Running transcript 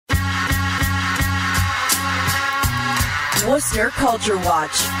Worcester Culture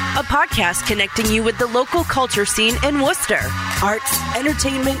Watch, a podcast connecting you with the local culture scene in Worcester. Arts,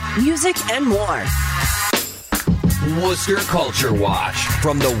 entertainment, music, and more. Worcester Culture Watch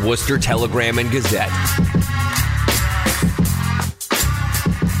from the Worcester Telegram and Gazette.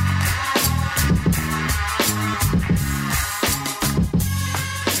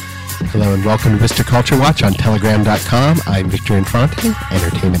 Hello and welcome to Worcester Culture Watch on Telegram.com. I'm Victor Infante,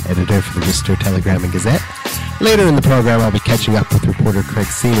 entertainment editor for the Worcester Telegram and Gazette. Later in the program, I'll be catching up with reporter Craig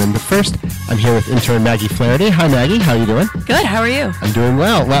Seaman. But first, I'm here with intern Maggie Flaherty. Hi, Maggie. How are you doing? Good. How are you? I'm doing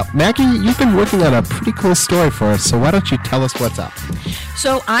well. Well, Maggie, you've been working on a pretty cool story for us, so why don't you tell us what's up?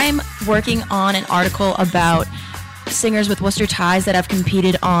 So I'm working on an article about singers with Worcester ties that have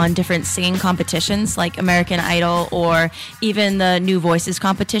competed on different singing competitions like American Idol or even the New Voices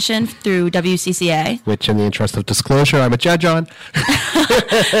competition through WCCA. Which, in the interest of disclosure, I'm a judge on.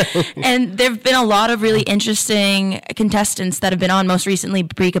 And there have been a lot of really interesting contestants that have been on. Most recently,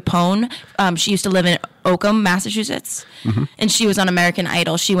 Brie Capone. She used to live in Oakham, Massachusetts, and she was on American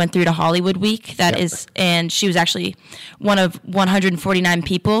Idol. She went through to Hollywood Week, and she was actually one of 149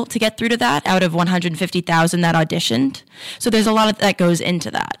 people to get through to that out of 150,000 that auditioned. So there's a lot of that goes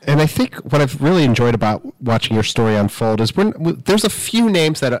into that. And I think what I've really enjoyed about watching your story unfold is there's a few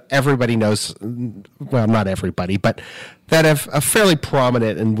names that everybody knows, well, not everybody, but that have a fairly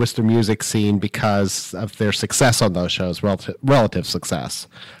prominent in Worcester music scene because of their success on those shows, relative success.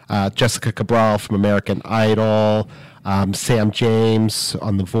 Jessica Cabral from American Idol, Sam James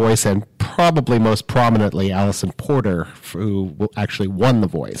on The Voice, and probably most prominently Allison Porter, who actually won The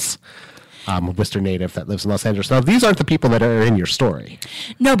Voice. A Worcester native that lives in Los Angeles. Now, these aren't the people that are in your story.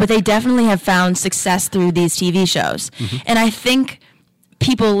 No, but they definitely have found success through these TV shows. And I think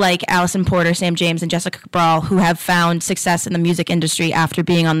people like Allison Porter, Sam James, and Jessica Cabral who have found success in the music industry after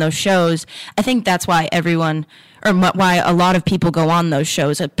being on those shows, I think that's why why a lot of people go on those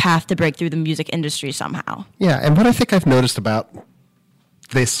shows, a path to break through the music industry somehow. Yeah, and what I think I've noticed about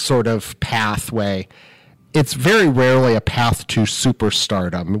this sort of pathway, it's very rarely a path to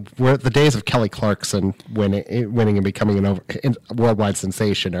superstardom. Where the days of Kelly Clarkson winning and becoming a worldwide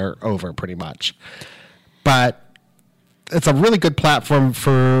sensation are over pretty much. But it's a really good platform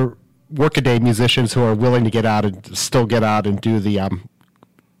for workaday musicians who are willing to get out and do the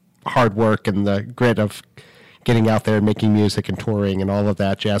hard work and the grit of getting out there and making music and touring and all of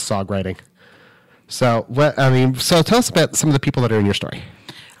that jazz songwriting. So tell us about some of the people that are in your story.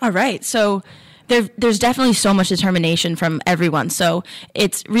 All right. So there's definitely so much determination from everyone. So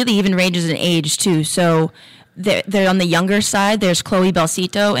it's really even ranges in age too. So they're on the younger side. There's Chloe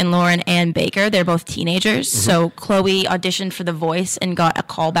Belsito and Lauren Ann Baker. They're both teenagers. So Chloe auditioned for The Voice and got a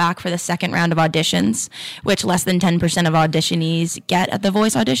call back for the second round of auditions, which less than 10% of auditionees get at The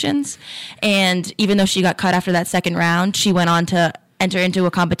Voice auditions. And even though she got cut after that second round, she went on to enter into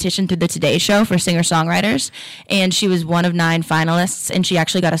a competition through the Today Show for singer-songwriters, and she was one of 9 finalists, and she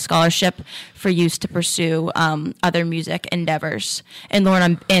actually got a scholarship for use to pursue other music endeavors. And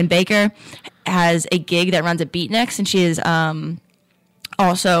Lauren Ann Baker has a gig that runs at Beatniks, and she is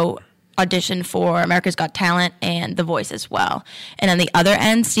also auditioned for America's Got Talent and The Voice as well. And on the other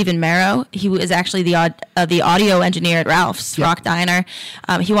end, Stephen Marrow, he is actually the audio engineer at Ralph's Rock Diner.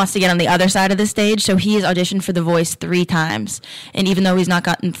 He wants to get on the other side of the stage, so he has auditioned for The Voice 3 times. And even though he's not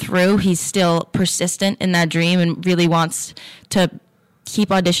gotten through, he's still persistent in that dream and really wants to keep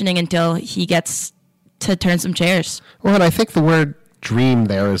auditioning until he gets to turn some chairs. Well, and I think the word dream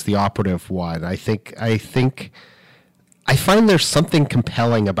there is the operative one. I find there's something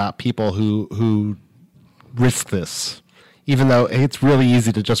compelling about people who risk this, even though it's really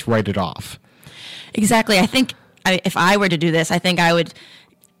easy to just write it off. Exactly. I think if I were to do this, I think it would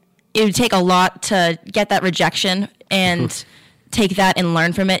take a lot to get that rejection and take that and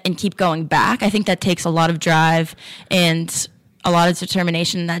learn from it and keep going back. I think that takes a lot of drive and a lot of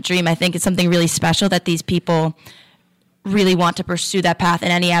determination in that dream. I think it's something really special that these people really want to pursue that path in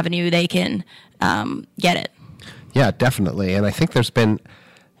any avenue they can get it. Yeah, definitely. And I think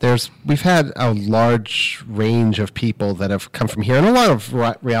we've had a large range of people that have come from here, and a lot of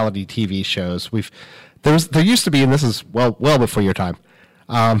reality TV shows. There used to be, and this is well before your time,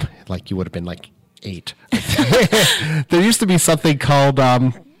 like you would have been like 8. There used to be something called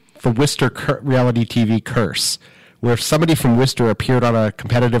the Worcester reality TV curse, where if somebody from Worcester appeared on a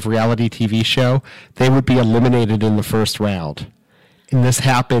competitive reality TV show, they would be eliminated in the first round. And this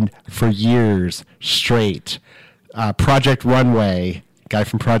happened for years straight. Project Runway, guy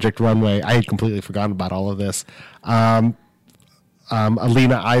from Project Runway, I had completely forgotten about all of this.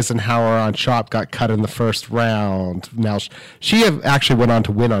 Alina Eisenhower on Shop got cut in the first round. Now, she actually went on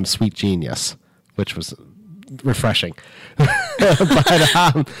to win on Sweet Genius, which was refreshing.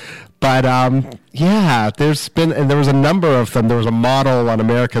 Yeah, there was a number of them. There was a model on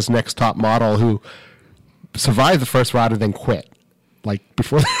America's Next Top Model who survived the first round and then quit. Like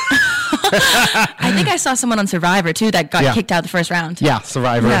before. I think I saw someone on Survivor too that got kicked out the first round. Yeah,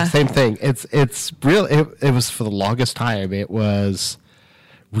 Survivor, same thing. It's real. It was for the longest time. It was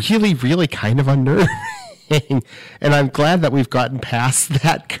really, really kind of unnerving. And I'm glad that we've gotten past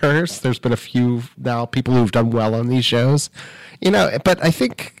that curse. There's been a few now people who've done well on these shows, but I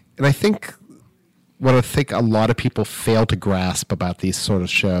think what I think a lot of people fail to grasp about these sort of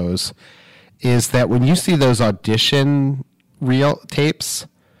shows is that when you see those audition reel tapes,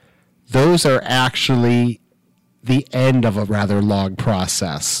 those are actually the end of a rather long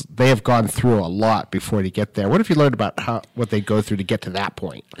process. They have gone through a lot before to get there. What have you learned about what they go through to get to that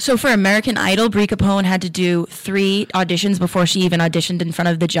point? So for American Idol, Brie Capone had to do 3 auditions before she even auditioned in front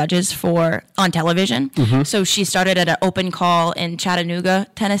of the judges on television. Mm-hmm. So she started at an open call in Chattanooga,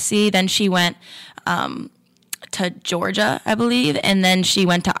 Tennessee. Then she went to Georgia, I believe, and then she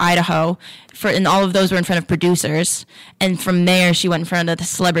went to Idaho. And all of those were in front of producers. And from there, she went in front of the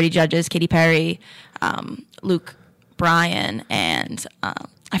celebrity judges, Katy Perry, Luke Bryan, and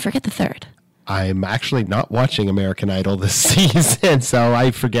I forget the third. I'm actually not watching American Idol this season, so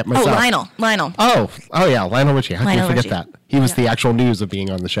I forget myself. Oh, Lionel. Oh yeah, Lionel Richie. How can you forget that? He was the actual news of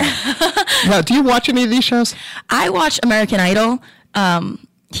being on the show. Now, do you watch any of these shows? I watch American Idol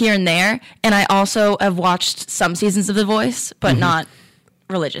here and there, and I also have watched some seasons of The Voice, but not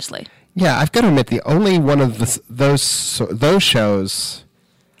religiously. Yeah, I've got to admit, the only one of those shows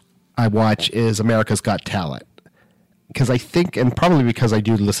I watch is America's Got Talent. Because I think, and probably because I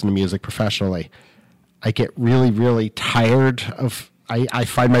do listen to music professionally, I get really, really tired of, I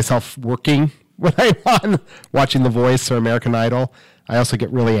find myself working when I'm on watching The Voice or American Idol. I also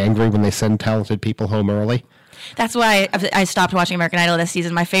get really angry when they send talented people home early. That's why I stopped watching American Idol this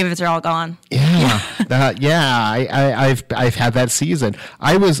season. My favorites are all gone. Yeah, I've had that season.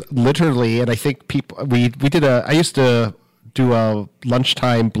 I was literally, and I think people, I used to do a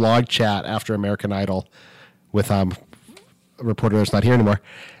lunchtime blog chat after American Idol with a reporter that's not here anymore.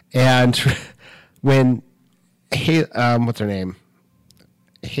 And when what's her name?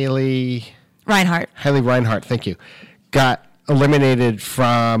 Haley Reinhart, thank you, got eliminated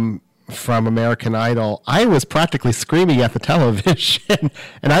from American Idol, I was practically screaming at the television.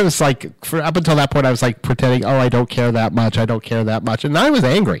 And I was like, up until that point, I was like pretending, I don't care that much. And I was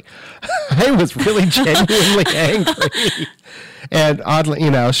angry. I was really genuinely angry. And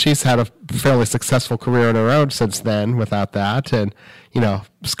oddly, she's had a fairly successful career on her own since then without that. And,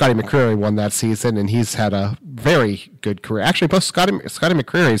 Scotty McCreery won that season, and he's had a very good career. Actually, both Scotty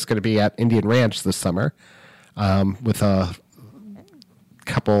McCreery is going to be at Indian Ranch this summer with a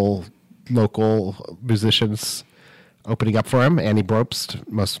couple local musicians opening up for him. Annie Brobst,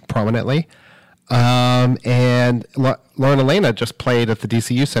 most prominently. And Lauren Elena just played at the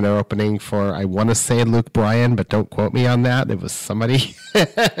DCU Center opening for, I want to say Luke Bryan, but don't quote me on that. It was somebody.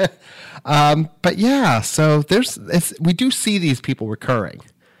 But yeah, so we do see these people recurring.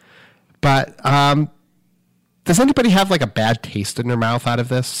 But does anybody have like a bad taste in their mouth out of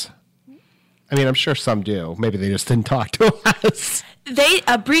this? I mean, I'm sure some do. Maybe they just didn't talk to us.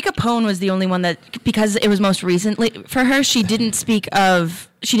 Brie Capone was the only one that, because it was most recently for her, she didn't say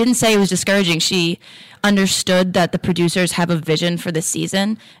it was discouraging. She understood that the producers have a vision for this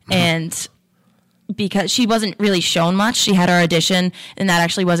season, and because she wasn't really shown much, she had her audition, and that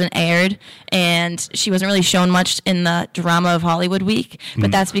actually wasn't aired, and she wasn't really shown much in the drama of Hollywood Week,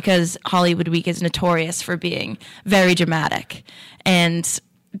 but that's because Hollywood Week is notorious for being very dramatic, and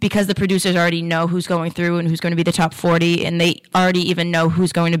because the producers already know who's going through and who's going to be the top 40, and they already even know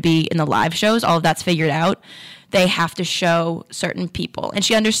who's going to be in the live shows, all of that's figured out, they have to show certain people. And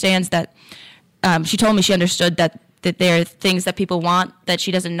she understands that, she told me she understood that there are things that people want that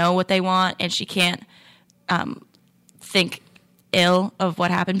she doesn't know what they want, and she can't think ill of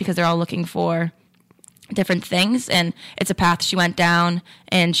what happened because they're all looking for different things, and it's a path she went down,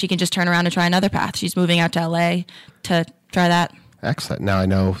 and she can just turn around and try another path. She's moving out to LA to try that. Excellent. Now, I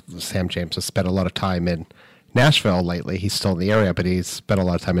know Sam James has spent a lot of time in Nashville lately. He's still in the area, but he's spent a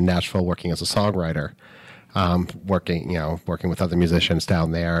lot of time in Nashville working as a songwriter, working with other musicians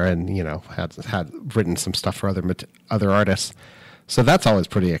down there, and had written some stuff for other artists. So that's always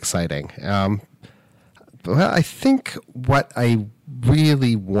pretty exciting. Well, I think what I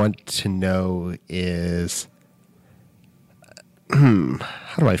really want to know is, how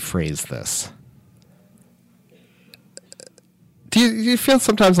do I phrase this? Do you feel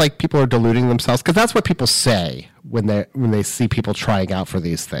sometimes like people are deluding themselves? Because that's what people say when they see people trying out for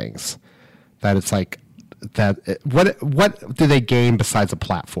these things. That it's like, what do they gain besides a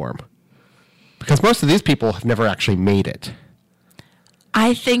platform? Because most of these people have never actually made it.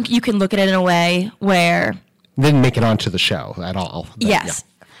 I think you can look at it in a way where They didn't make it onto the show at all. But, yes.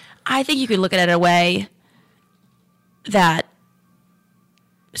 Yeah. I think you could look at it in a way that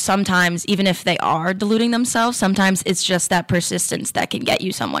sometimes, even if they are deluding themselves, sometimes it's just that persistence that can get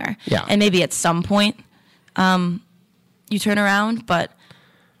you somewhere. Yeah. And maybe at some point you turn around, but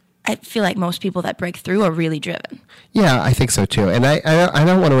I feel like most people that break through are really driven. Yeah, I think so too. And I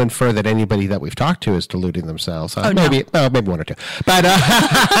don't want to infer that anybody that we've talked to is deluding themselves. Maybe one or two. But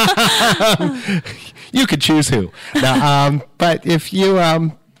you could choose who. No, but if you,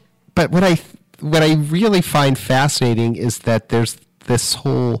 but what I really find fascinating is that there's this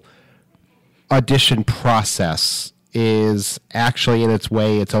whole audition process is actually in its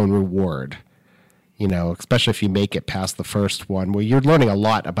way its own reward. You know, especially if you make it past the first one, where you're learning a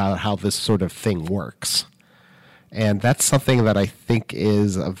lot about how this sort of thing works. And that's something that I think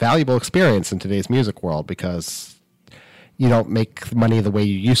is a valuable experience in today's music world, because you don't make money the way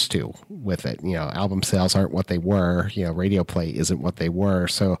you used to with it. You know, album sales aren't what they were. You know, radio play isn't what they were.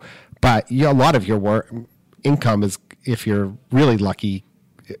 So, but a lot of your income is, if you're really lucky,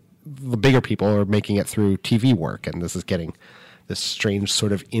 the bigger people are making it through TV work, and this is getting this strange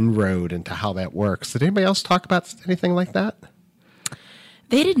sort of inroad into how that works. Did anybody else talk about anything like that?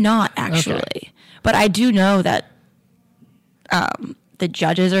 They did not, actually. Okay. But I do know that the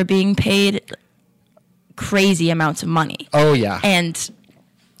judges are being paid crazy amounts of money. Oh, yeah. And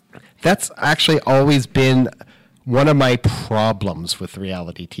that's actually always been one of my problems with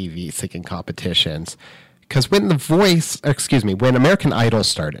reality TV singing competitions. Because when when American Idol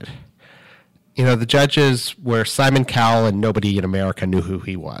started, you know, the judges were Simon Cowell, and nobody in America knew who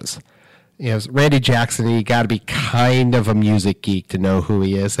he was. You know, Randy Jackson, you got to be kind of a music geek to know who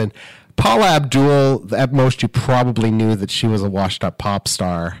he is. And Paula Abdul, at most, you probably knew that she was a washed-up pop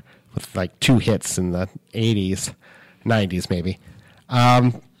star with like 2 hits in the 80s, 90s maybe.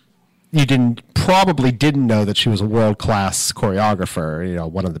 You probably didn't know that she was a world-class choreographer, you know,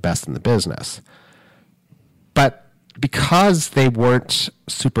 one of the best in the business. But because they weren't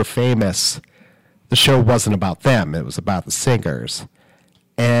super famous, the show wasn't about them. It was about the singers.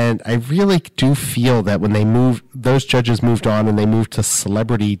 And I really do feel that when those judges moved on and they moved to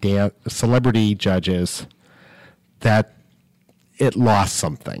celebrity judges, that it lost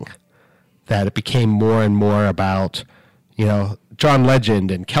something. That it became more and more about, you know, John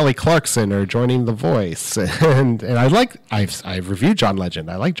Legend and Kelly Clarkson are joining The Voice. And I've reviewed John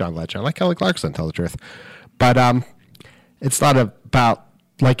Legend. I like John Legend. I like Kelly Clarkson, to tell the truth. But it's not about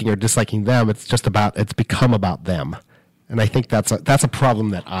liking or disliking them. It's just it's become about them. And I think that's a problem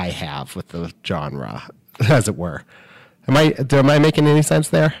that I have with the genre, as it were. Am I making any sense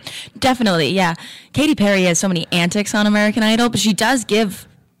there? Definitely, yeah. Katy Perry has so many antics on American Idol, but she does give,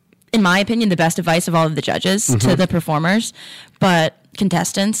 in my opinion, the best advice of all of the judges to the performers,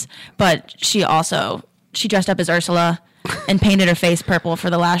 contestants. But she dressed up as Ursula and painted her face purple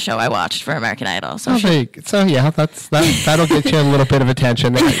for the last show I watched for American Idol. So yeah, that'll get you a little bit of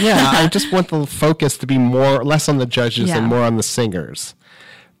attention. Yeah, I just want the focus to be less on the judges and more on the singers.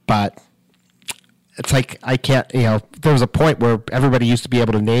 But it's like I can't, you know, there was a point where everybody used to be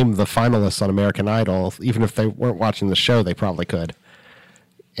able to name the finalists on American Idol. Even if they weren't watching the show, they probably could.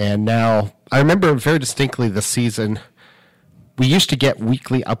 And now, I remember very distinctly this season, we used to get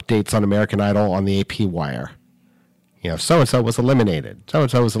weekly updates on American Idol on the AP Wire. You know, so-and-so was eliminated.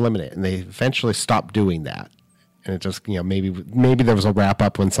 So-and-so was eliminated. And they eventually stopped doing that. And it just, you know, maybe there was a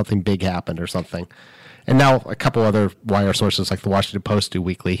wrap-up when something big happened or something. And now a couple other wire sources like the Washington Post do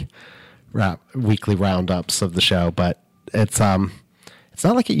weekly roundups of the show. But it's not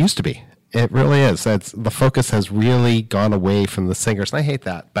like it used to be. It really is. The focus has really gone away from the singers. And I hate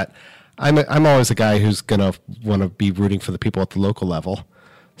that. But I'm always a guy who's going to want to be rooting for the people at the local level.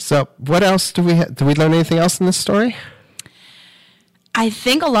 So what else do we learn anything else in this story? I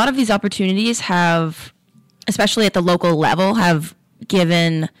think a lot of these opportunities have, especially at the local level, have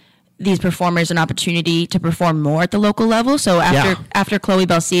given these performers an opportunity to perform more at the local level. So after Chloe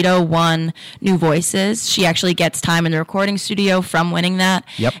Belcito won New Voices, she actually gets time in the recording studio from winning that.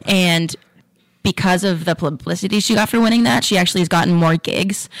 Yep. And because of the publicity she got for winning that, she actually has gotten more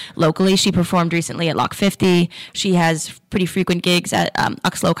gigs locally. She performed recently at Lock 50. She has pretty frequent gigs at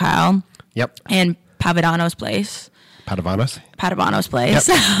Uxlow Kyle. Yep. And Padovano's Place. Padovano's Place.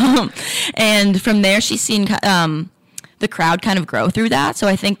 Yep. And from there, she's seen the crowd kind of grow through that. So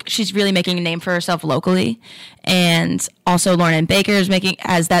I think she's really making a name for herself locally. And also Lauren and Baker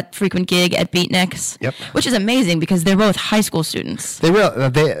has that frequent gig at Beatniks, which is amazing because they're both high school students.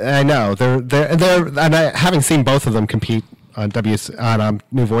 I know they're and having seen both of them compete on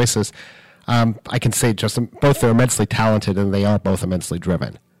New Voices, I can say both are immensely talented and they are both immensely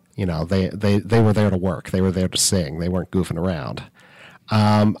driven. You know, they were there to work. They were there to sing. They weren't goofing around.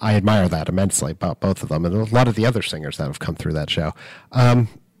 I admire that immensely about both of them and a lot of the other singers that have come through that show.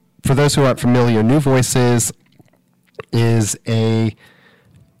 For those who aren't familiar, New Voices is a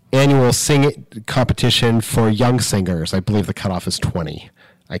annual singing competition for young singers. I believe the cutoff is 20.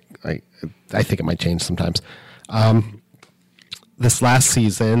 I think it might change sometimes. This last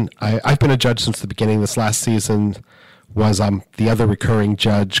season, I've been a judge since the beginning. This last season was the other recurring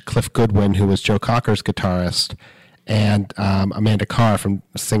judge, Cliff Goodwin, who was Joe Cocker's guitarist, and Amanda Carr,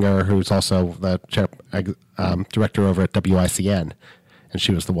 singer, who's also the director over at WICN, and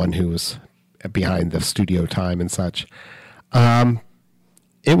she was the one who was behind the studio time and such. I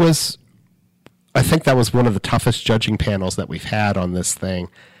think that was one of the toughest judging panels that we've had on this thing,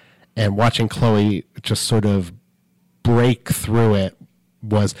 and watching Chloe just sort of break through it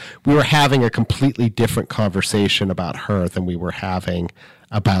we were having a completely different conversation about her than we were having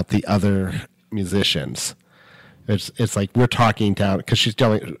about the other musicians. It's like we're talking down because she's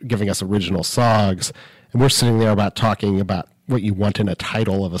giving us original songs, and we're sitting there talking about what you want in a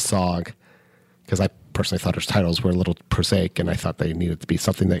title of a song. Because I personally thought her titles were a little prosaic, and I thought they needed to be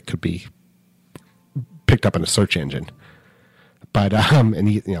something that could be picked up in a search engine, but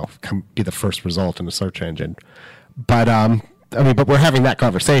be the first result in a search engine. But but we're having that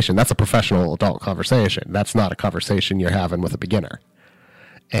conversation. That's a professional adult conversation. That's not a conversation you're having with a beginner.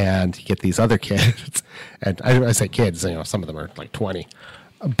 And you get these other kids, and I say kids, some of them are like 20,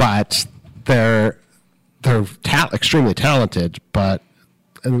 but they're extremely talented,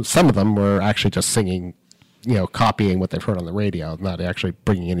 and some of them were actually just singing, copying what they've heard on the radio, not actually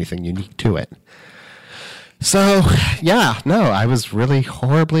bringing anything unique to it. So, I was really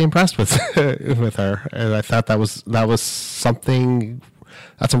horribly impressed with her, and I thought that was something.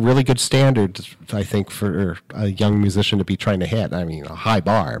 That's a really good standard, I think, for a young musician to be trying to hit. I mean, a high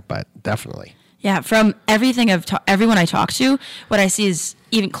bar, but definitely. Yeah, from everything everyone I talk to, what I see is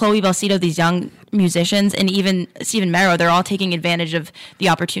even Chloe Belsito, these young musicians, and even Stephen Merrow, they're all taking advantage of the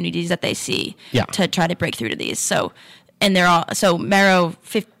opportunities that they see to try to break through to these. So, and they're all Merrow,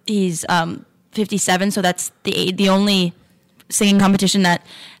 he's 57, so that's the only singing competition that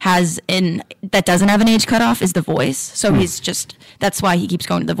doesn't have an age cutoff is The Voice. So that's why he keeps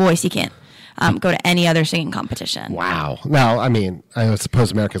going to The Voice. He can't go to any other singing competition. Wow. Now, I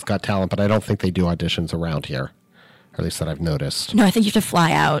suppose America's Got Talent, but I don't think they do auditions around here, or at least that I've noticed. No, I think you have to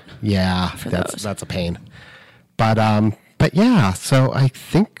fly out. Yeah, that's a pain. But yeah, so I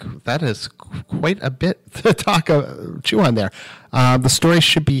think that is quite a bit to chew on there. The story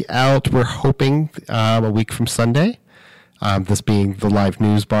should be out, we're hoping, a week from Sunday. This being the live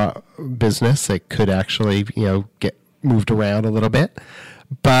news business, it could actually, get moved around a little bit.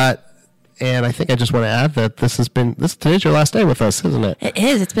 And I think I just want to add that today's your last day with us, isn't it? It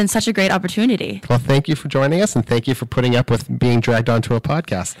is. It's been such a great opportunity. Well, thank you for joining us, and thank you for putting up with being dragged onto a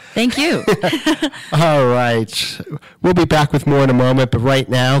podcast. Thank you. All right. We'll be back with more in a moment, but right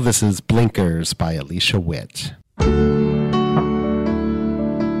now, this is Blinkers by Alicia Witt.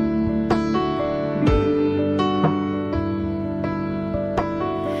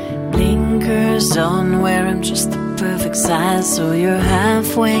 Blinkers on, wear 'em just the perfect size, so you're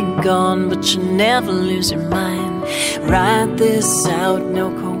halfway gone, but you never lose your mind. Write this out, no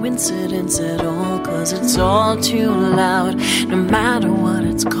coincidence at all, 'cause it's all too loud, no matter what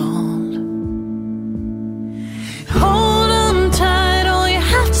it's called. Hold 'em tight, all you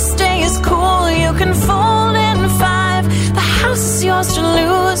have to stay is cool. You can fold in 5, the house is yours to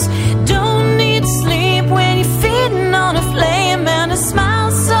lose. Don't need sleep when you're feeding on a flame, and a smile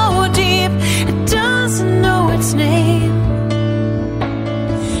so deep it doesn't know its name.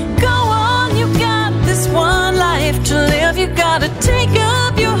 Go on, you got this one life to live. You gotta take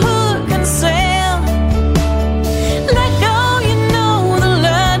up your hook and sail. Let go, you know the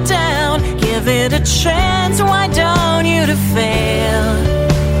letdown. Give it a chance, why don't you to fail?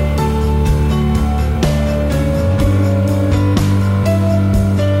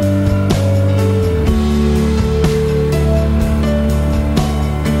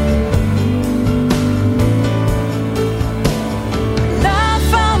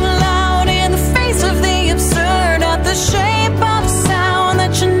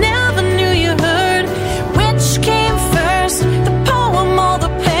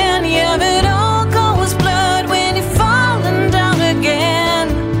 Goes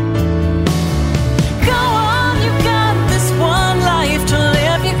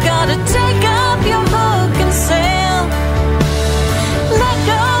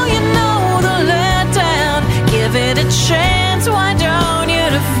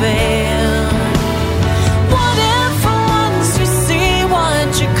fail? What if for once you see what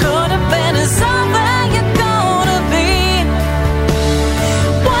you could have been is all that you're gonna be?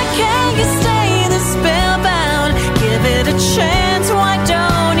 Why can't you stay this spellbound? Give it a chance, why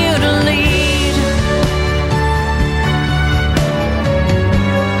don't you lead?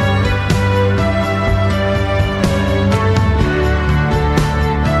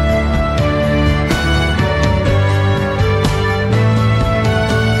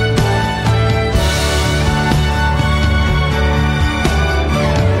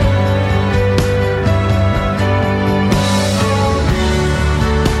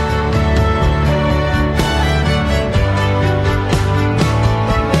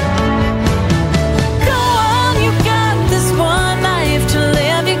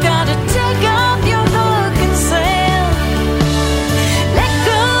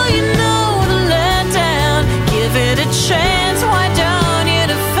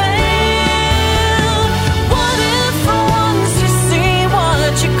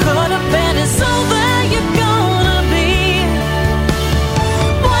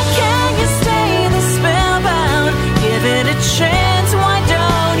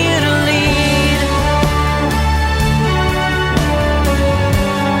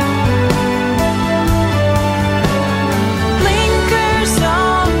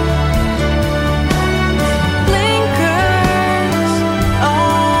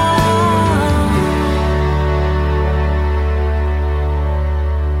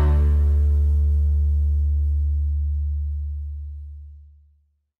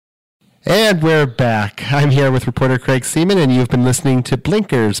 And we're back. I'm here with reporter Craig Seaman, and you've been listening to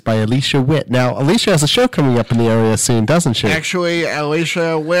Blinkers by Alicia Witt. Now, Alicia has a show coming up in the area soon, doesn't she? Actually,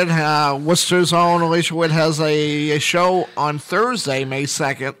 Alicia Witt, Worcester's own Alicia Witt, has a show on Thursday, May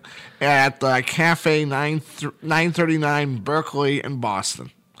 2nd, at Cafe 939 Berkeley in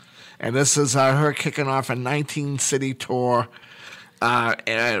Boston. And this is her kicking off a 19-city tour,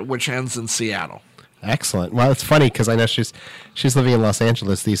 which ends in Seattle. Excellent. Well, it's funny because I know she's living in Los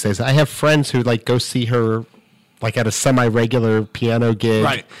Angeles these days. I have friends who go see her at a semi-regular piano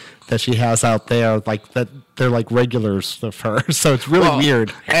gig that she has out there. That they're regulars of her. So it's really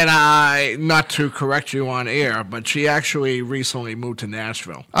weird. And not to correct you on air, but she actually recently moved to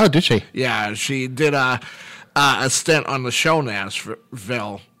Nashville. Oh, did she? Yeah, she did a stint on the show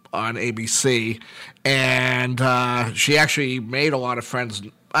Nashville on ABC, and she actually made a lot of friends.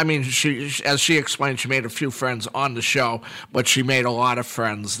 I mean, as she explained, she made a few friends on the show, but she made a lot of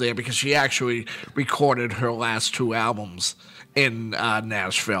friends there because she actually recorded her last 2 albums in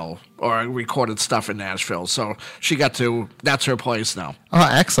Nashville, or recorded stuff in Nashville. So she got to. That's her place now. Oh,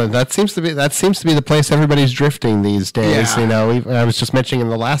 excellent! That seems to be the place everybody's drifting these days. Yeah. I was just mentioning in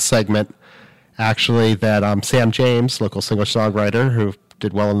the last segment, actually, that Sam James, local singer-songwriter who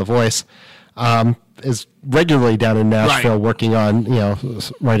did well in The Voice, is regularly down in Nashville working on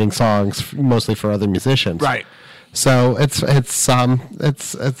writing songs mostly for other musicians. Right. So it's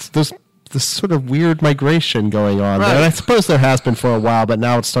this sort of weird migration going on there. And I suppose there has been for a while, but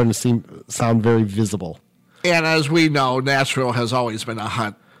now it's starting to sound very visible. And as we know, Nashville has always been a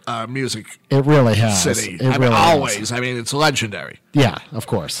hot music. It really has. City. Always. I mean, it's legendary. Yeah, of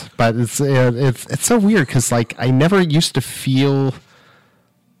course. But it's so weird because I never used to feel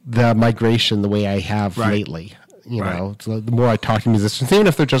the migration the way I have lately. The more I talk to musicians, even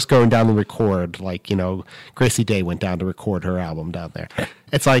if they're just going down to record, Gracie Day went down to record her album down there.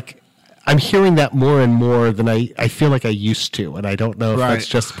 It's I'm hearing that more and more than I feel like I used to, and I don't know if that's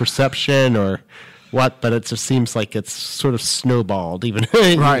just perception or what, but it just seems like it's sort of snowballed even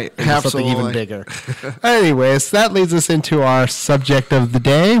into something even bigger. Anyways, that leads us into our subject of the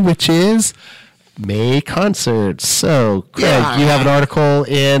day, which is May concerts. So, Craig, you have an article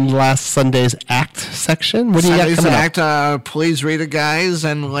in last Sunday's ACT section. What do you got coming up? ACT, please read it, guys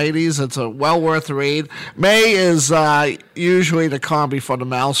and ladies. It's well worth a read. May is usually the calm before the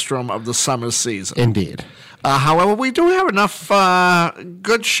maelstrom of the summer season. Indeed. However, we do have enough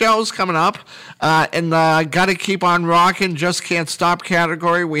good shows coming up. And Gotta Keep on Rockin', Just Can't Stop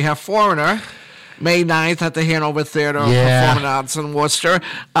category. We have Foreigner, May 9th at the Hanover Theater of Performing Arts in Worcester.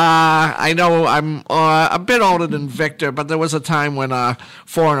 I know I'm a bit older than Victor, but there was a time when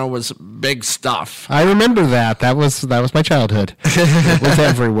Foreigner was big stuff. I remember that. That was my childhood. It was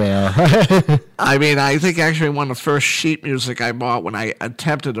everywhere. I mean, I think actually one of the first sheet music I bought when I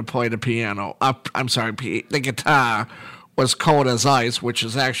attempted to play the piano, the guitar, was Cold as Ice, which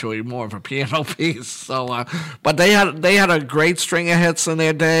is actually more of a piano piece. So, but they had a great string of hits in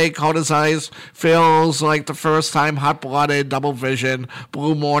their day. Cold as Ice, Feels Like the First Time, Hot Blooded, Double Vision,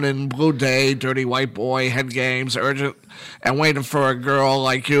 Blue Morning, Blue Day, Dirty White Boy, Head Games, Urgent, and Waiting for a Girl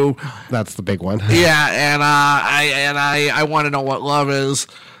Like You. That's the big one. Yeah, and I want to know what love is,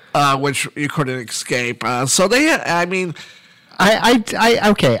 which you couldn't escape. So they had, I mean. I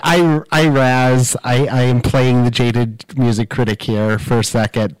am playing the jaded music critic here for a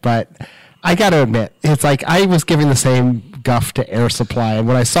second, but I got to admit, it's like I was giving the same guff to Air Supply, and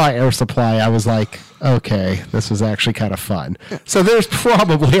when I saw Air Supply, I was like, okay, this was actually kind of fun. So there's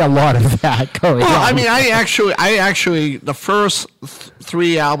probably a lot of that going on. Well, I mean, I actually, the first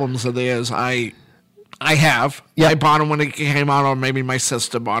 3 albums of theirs, I have. Yep. I bought them when they came out, or maybe my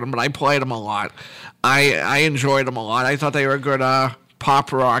sister bought them, but I played them a lot. I enjoyed them a lot. I thought they were a good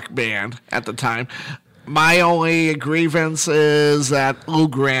pop rock band at the time. My only grievance is that Lou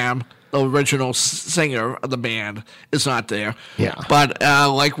Gramm, the original singer of the band, is not there. Yeah. But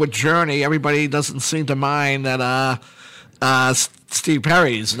like with Journey, everybody doesn't seem to mind that Steve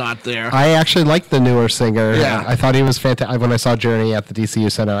Perry's not there. I actually like the newer singer. Yeah. I thought he was fantastic. When I saw Journey at the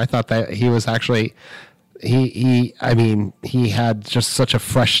DCU Center, I thought that he was actually... He had just such a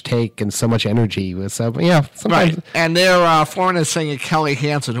fresh take and so much energy. So yeah, sometimes. Right, and their foreigner singer Kelly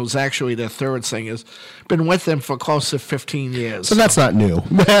Hansen, who's actually their third singer, has been with them for close to 15 years. So that's not new.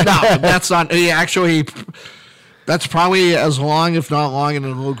 No, that's not. That's probably as long, if not longer,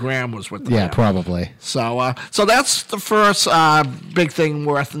 than Lou Gramm was with them. Yeah, probably. So that's the first big thing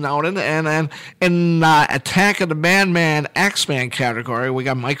worth noting. And then in Attack of the Madman X-Man category, we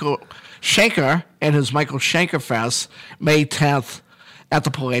got Michael Schenker and his Michael Schenker Fest, May 10th at the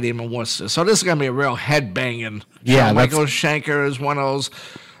Palladium in Worcester. So this is going to be a real headbanging. Yeah, Michael Schenker is one of those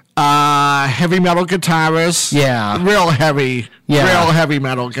heavy metal guitarists. Yeah. Real heavy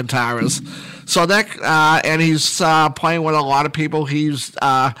metal guitarist. So that, and he's playing with a lot of people. He's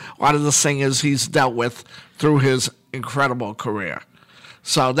a lot of the singers he's dealt with through his incredible career.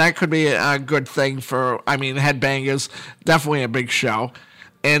 So that could be a good thing for, headbangers. Definitely a big show.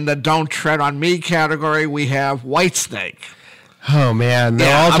 In the Don't Tread on Me category, we have Whitesnake. Oh man,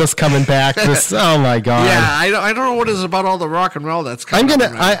 they're all just coming back. Oh my god. Yeah, I don't know what it is about all the rock and roll that's coming.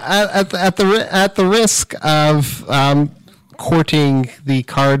 At the risk of courting the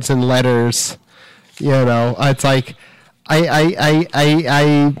cards and letters, it's like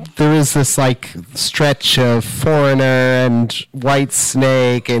there is this like stretch of Foreigner and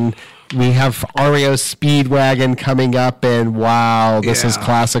Whitesnake, and we have REO Speedwagon coming up, and wow, this is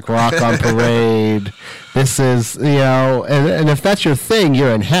classic rock on parade. This is, and if that's your thing,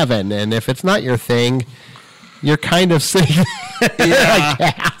 you're in heaven. And if it's not your thing, you're kind of sitting there, I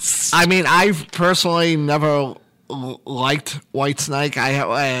guess. I've personally never liked Whitesnake.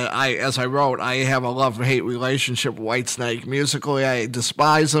 As I wrote, I have a love-hate relationship with Whitesnake. Musically, I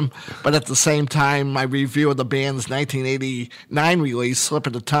despise them, but at the same time, my review of the band's 1989 release, Slip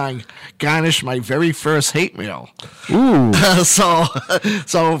of the Tongue, garnished my very first hate mail. Ooh. So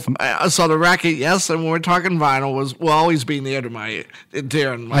the record, yes, and when we're talking vinyl, will always be dear in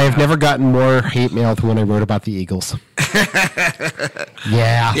my I have never gotten more hate mail than when I wrote about the Eagles.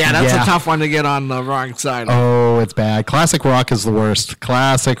 Yeah, that's a tough one to get on the wrong side of. Oh, it's bad. Classic rock is the worst.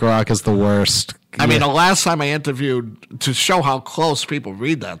 Classic rock is the worst. The last time I interviewed, to show how close people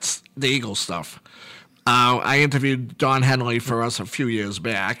read the Eagles stuff, I interviewed Don Henley for us a few years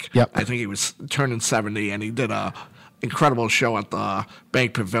back. Yep. I think he was turning 70, and he did a incredible show at the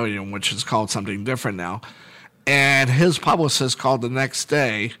Bank Pavilion, which is called something different now. And his publicist called the next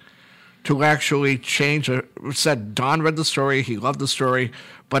day to actually change it. Said Don read the story, he loved the story,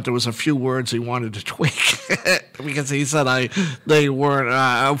 but there was a few words he wanted to tweak because he said they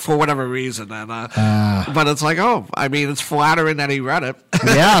weren't for whatever reason. And but it's like, it's flattering that he read it.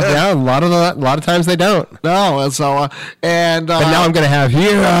 yeah. A lot of times they don't. No, and so but now I'm gonna have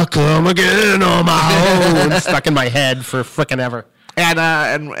 "Here I Come Again" on my own stuck in my head for frickin' ever. And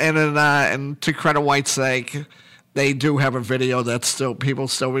to credit Whitesnake, they do have a video that people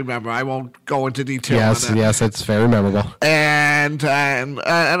still remember. I won't go into detail on that. Yes, it's very memorable. And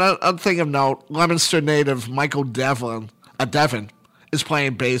a thing of note, Leominster native Michael Devon is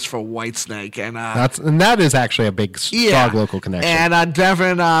playing bass for Whitesnake, and that is actually a big, strong local connection. And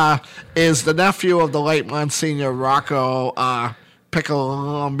Devon is the nephew of the late Monsignor Rocco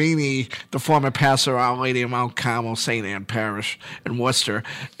Piccolomini, the former pastor of Our Lady of Mount Carmel, St. Anne Parish in Worcester,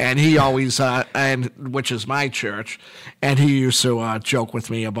 and he always, which is my church, and he used to joke with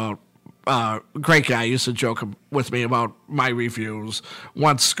me about great guy, used to joke with me about my reviews.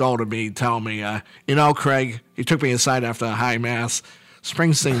 Once scolded me, telling me, Craig, he took me aside after a high mass.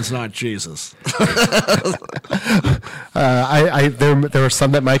 Springsteen's not Jesus. There are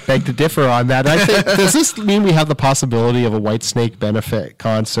some that might beg to differ on that. I think, does this mean we have the possibility of a Whitesnake benefit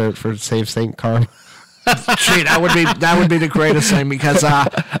concert for Save St. Carmel? Gee, that would be the greatest thing, because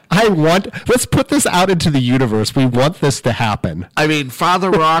let's put this out into the universe. We want this to happen. I mean,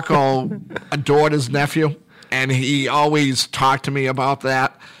 Father Rocco adored his nephew, and he always talked to me about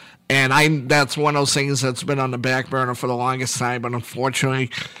that. And that's one of those things that's been on the back burner for the longest time. But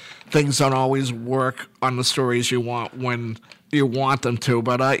unfortunately, things don't always work on the stories you want when you want them to.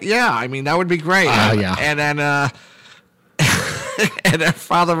 But yeah, I mean, that would be great. Yeah. And then and then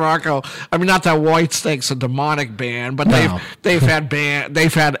Father Rocco. I mean, not that Whitesnake's a demonic band, but they've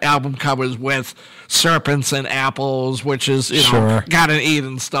had album covers with serpents and apples, which is Sure. God and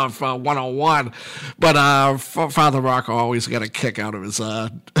Eden stuff 101. But Father Rocco always got a kick out of his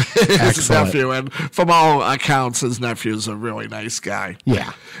nephew, and from all accounts, his nephew's a really nice guy.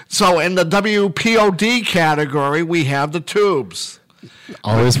 Yeah. So in the WPOD category, we have the Tubes.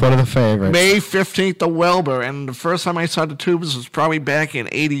 Always one of the favorites. May 15th, the Wilbur. And the first time I saw the Tubes was probably back in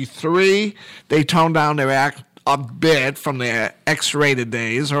 83. They toned down their act a bit from their X-rated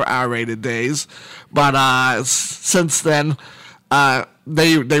days or R-rated days. But since then,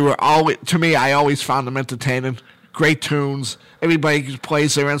 they were always, to me, I always found them entertaining. Great tunes. Everybody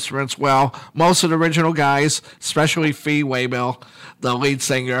plays their instruments well. Most of the original guys, especially Fee Waybill, the lead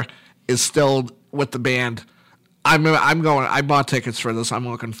singer, is still with the band. I'm going. I bought tickets for this. I'm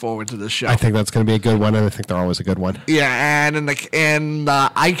looking forward to this show. I think that's going to be a good one, and I think they're always a good one. Yeah, and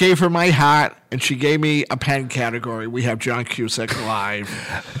I gave her my heart, and she gave me a pen category. We have John Cusack live,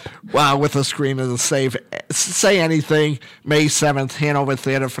 with a screen of the Say Anything, May 7th, Hanover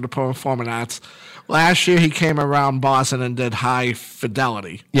Theater for the Performing Arts. Last year he came around Boston and did High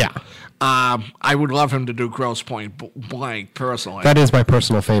Fidelity. Yeah. I would love him to do Grosse Point Blank personally. That is my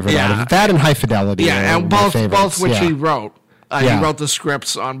personal favorite. Yeah. Out of it. That and High Fidelity. Yeah, and both which he wrote. He Yeah. wrote the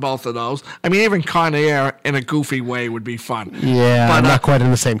scripts on both of those. I mean, even Con Air in a goofy way would be fun. Yeah, but, not quite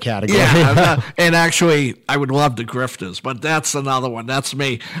in the same category. Yeah, and actually, I would love the Grifters, but that's another one. That's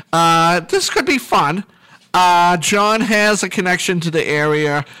me. This could be fun. John has a connection to the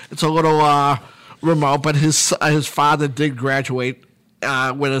area. It's a little remote, but his father did graduate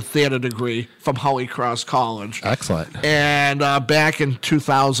with a theater degree from Holy Cross College. Excellent. And back in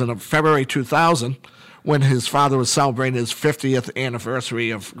February 2000, when his father was celebrating his 50th anniversary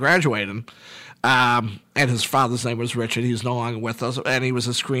of graduating, and his father's name was Richard. He's no longer with us, and he was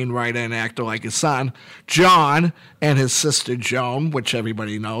a screenwriter and actor like his son. John and his sister Joan, which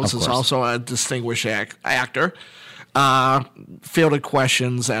everybody knows, is also a distinguished actor. Fielded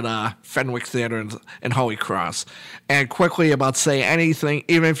questions at Fenwick Theater in Holy Cross. And quickly about Say Anything,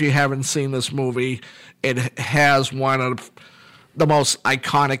 even if you haven't seen this movie, it has one of the most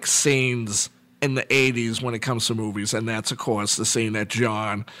iconic scenes in the 80s when it comes to movies, and that's, of course, the scene that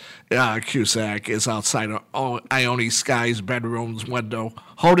John Cusack is outside of Ione Sky's bedroom's window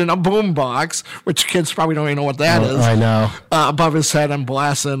holding a boombox, which kids probably don't even know what that is. I know. Above his head and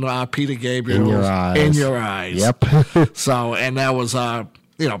blasting Peter Gabriel. In Your Eyes. Yep. So, and that was, the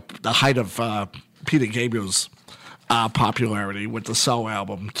height of Peter Gabriel's popularity with the Soul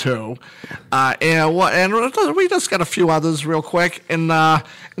album too, and we just got a few others real quick. In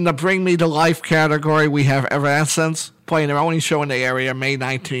the Bring Me to Life category, we have Evanescence playing their only show in the area, May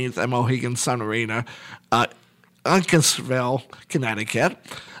 19th at Mohegan Sun Arena, Uncasville, Connecticut.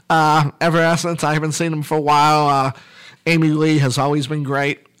 Evanescence, I haven't seen them for a while. Amy Lee has always been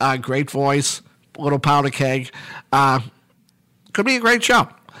great, great voice, little powder keg. Could be a great show.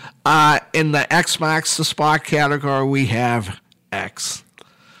 In the X Marks the Spot category, we have X.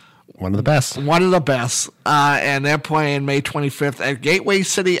 One of the best. One of the best. And they're playing May 25th at Gateway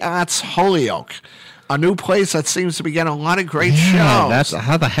City Arts Holyoke, a new place that seems to be getting a lot of great shows. That's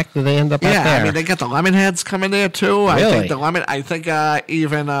how the heck did they end up out there? I mean, they got the Lemonheads coming there too. Really? I think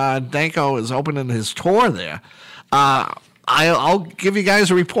even Danko is opening his tour there. I'll give you guys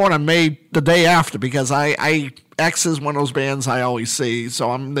a report on May the day after, because X is one of those bands I always see,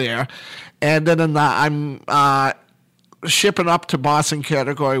 so I'm there. And then I'm shipping up to Boston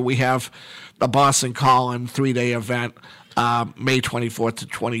category. We have the Boston Calling 3-day event, May 24th to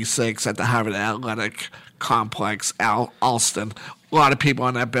 26th at the Harvard Athletic Complex, Alston. A lot of people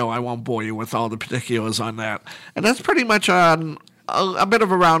on that bill. I won't bore you with all the particulars on that. And that's pretty much a bit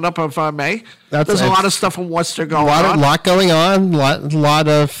of a roundup of May. There's a lot of stuff in Worcester going on. A lot going on. A lot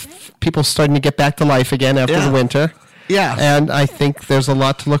of people starting to get back to life again after the winter. Yeah. And I think there's a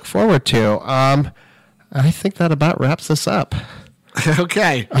lot to look forward to. I think that about wraps us up.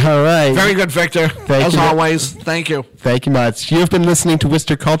 Okay. All right. Very good, Victor. As always, thank you. Thank you much. You've been listening to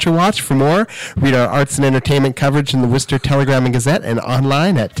Worcester Culture Watch. For more, read our arts and entertainment coverage in the Worcester Telegram and Gazette and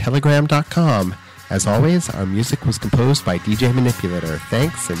online at telegram.com. As always, our music was composed by DJ Manipulator.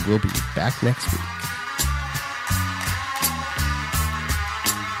 Thanks, and we'll be back next week.